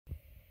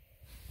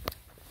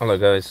Hello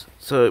guys,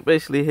 so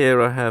basically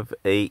here I have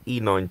a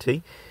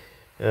E90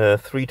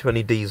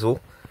 320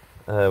 diesel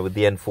with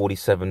the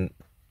N47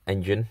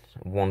 engine,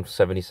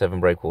 177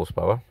 brake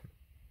horsepower.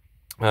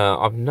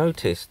 I've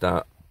noticed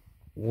that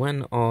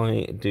when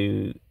I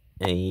do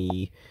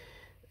a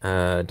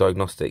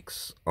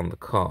diagnostics on the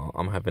car,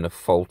 I'm having a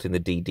fault in the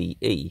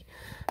DDE.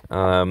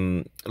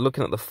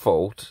 Looking at the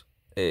fault,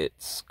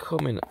 it's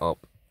coming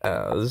up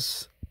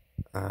as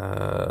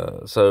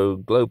so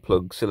glow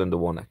plug cylinder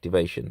 1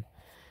 activation.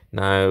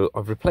 Now,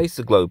 I've replaced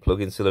the glow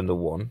plug in cylinder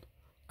 1,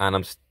 and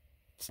I'm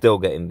still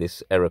getting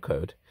this error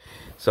code.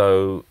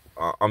 So,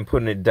 I'm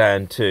putting it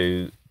down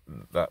to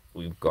that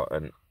we've got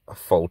a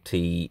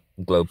faulty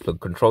glow plug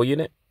control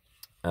unit.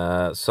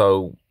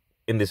 So,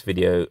 in this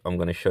video, I'm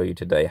going to show you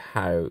today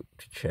how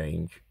to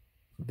change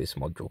this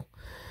module.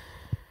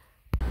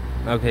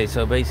 Okay,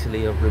 so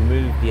basically I've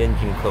removed the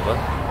engine cover.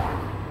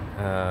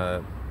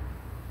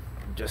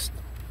 Just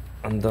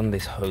undone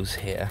this hose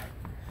here.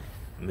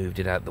 Moved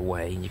it out the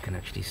way, and you can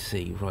actually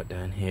see right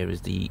down here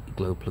is the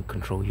glow plug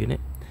control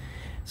unit.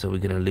 So we're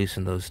going to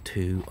loosen those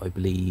two, I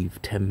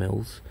believe 10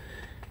 mils,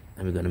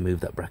 and we're going to move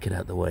that bracket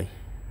out the way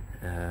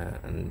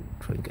and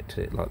try and get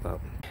to it like that.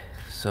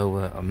 So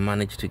I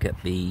managed to get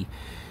the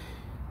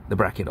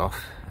bracket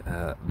off.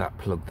 That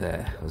plug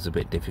there was a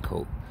bit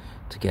difficult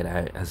to get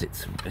out, as you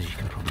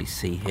can probably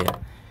see here,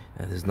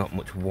 there's not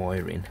much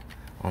wiring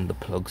on the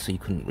plug, so you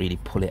couldn't really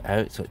pull it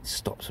out, so it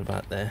stops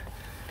about there.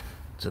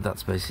 So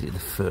that's basically the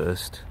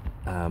first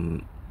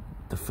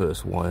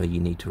wire you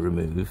need to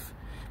remove.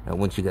 Now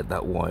once you get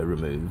that wire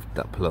removed,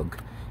 that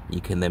plug,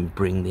 you can then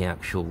bring the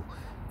actual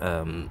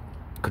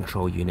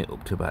control unit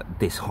up to about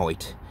this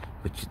height,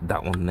 which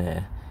that one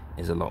there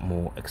is a lot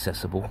more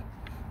accessible.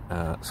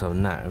 So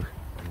now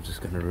I'm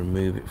just going to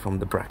remove it from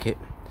the bracket,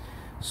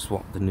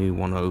 swap the new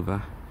one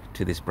over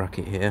to this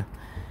bracket here,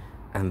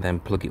 and then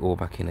plug it all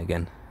back in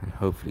again, and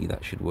hopefully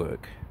that should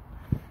work.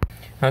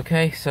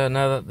 Okay, so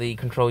now that the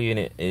control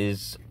unit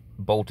is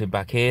bolted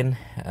back in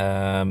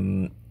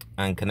and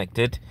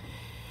connected,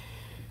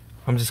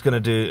 I'm just going to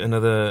do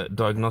another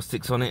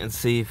diagnostics on it and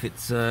see if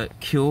it's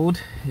cured,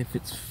 if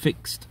it's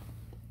fixed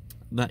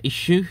that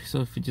issue.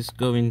 So if we just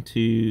go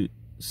into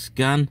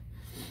scan,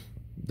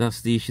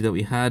 that's the issue that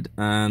we had,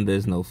 and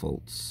there's no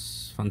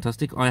faults.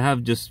 Fantastic. I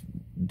have just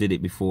did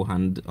it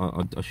beforehand.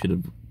 I should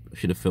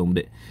have filmed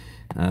it.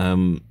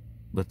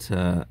 But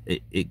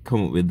it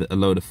come up with a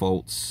load of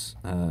faults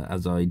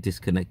as I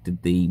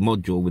disconnected the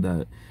module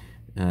without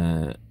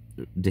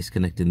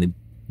disconnecting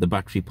the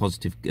battery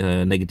positive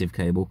negative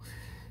cable.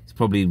 It's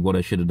probably what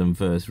I should have done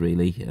first,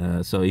 really.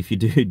 So if you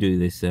do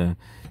this,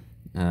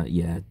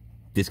 yeah,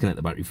 disconnect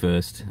the battery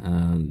first.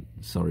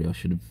 Sorry, I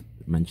should have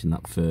mentioned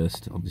that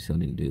first. Obviously I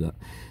didn't do that.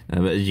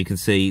 But as you can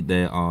see,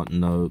 there are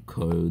no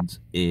codes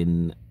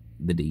in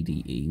the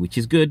DDE, which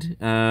is good.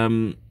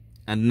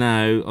 And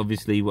now,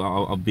 obviously,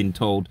 I've been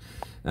told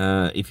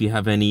if you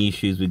have any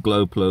issues with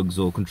glow plugs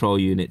or control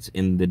units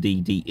in the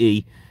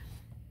DDE,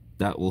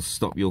 that will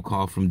stop your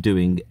car from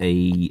doing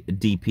a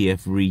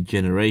DPF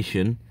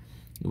regeneration,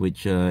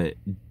 which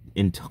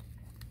in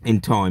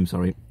time,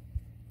 sorry,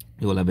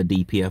 you will have a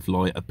DPF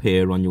light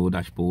appear on your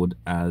dashboard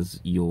as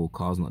your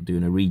car's not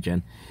doing a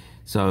regen.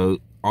 So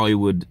I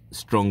would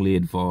strongly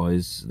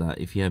advise that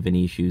if you have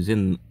any issues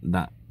in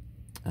that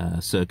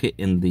circuit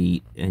in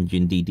the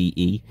engine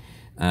DDE,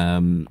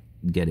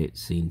 get it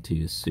seen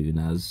to as soon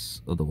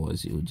as,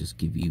 otherwise it will just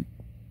give you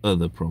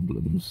other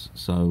problems.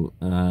 So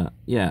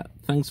yeah,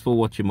 thanks for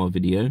watching my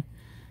video.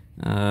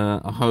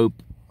 I hope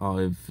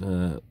I've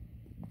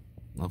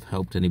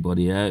helped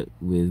anybody out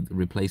with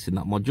replacing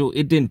that module.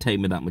 It didn't take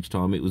me that much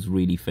time. It was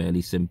really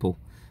fairly simple.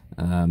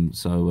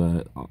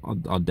 So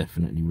I'd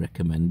definitely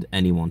recommend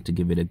anyone to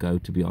give it a go,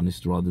 to be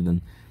honest, rather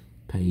than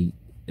pay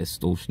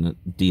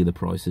extortionate dealer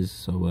prices.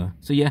 So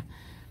so yeah,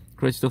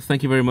 great stuff.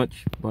 Thank you very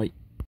much. Bye.